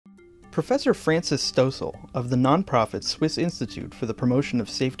Professor Francis Stossel of the nonprofit Swiss Institute for the Promotion of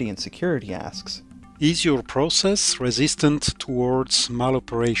Safety and Security asks, is your process resistant towards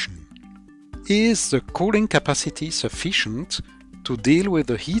maloperation? Is the cooling capacity sufficient to deal with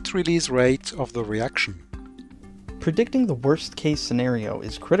the heat release rate of the reaction? Predicting the worst-case scenario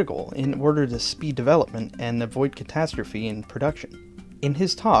is critical in order to speed development and avoid catastrophe in production. In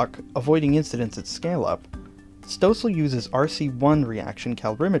his talk, Avoiding Incidents at Scale-Up, Stossel uses RC1 reaction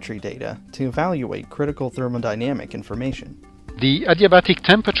calorimetry data to evaluate critical thermodynamic information. The adiabatic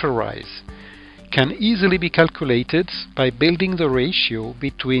temperature rise can easily be calculated by building the ratio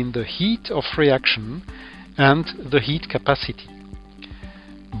between the heat of reaction and the heat capacity.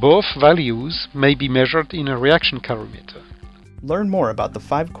 Both values may be measured in a reaction calorimeter. Learn more about the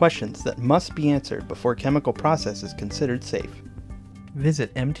 5 questions that must be answered before chemical process is considered safe.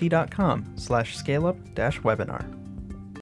 Visit mt.com/scaleup-webinar.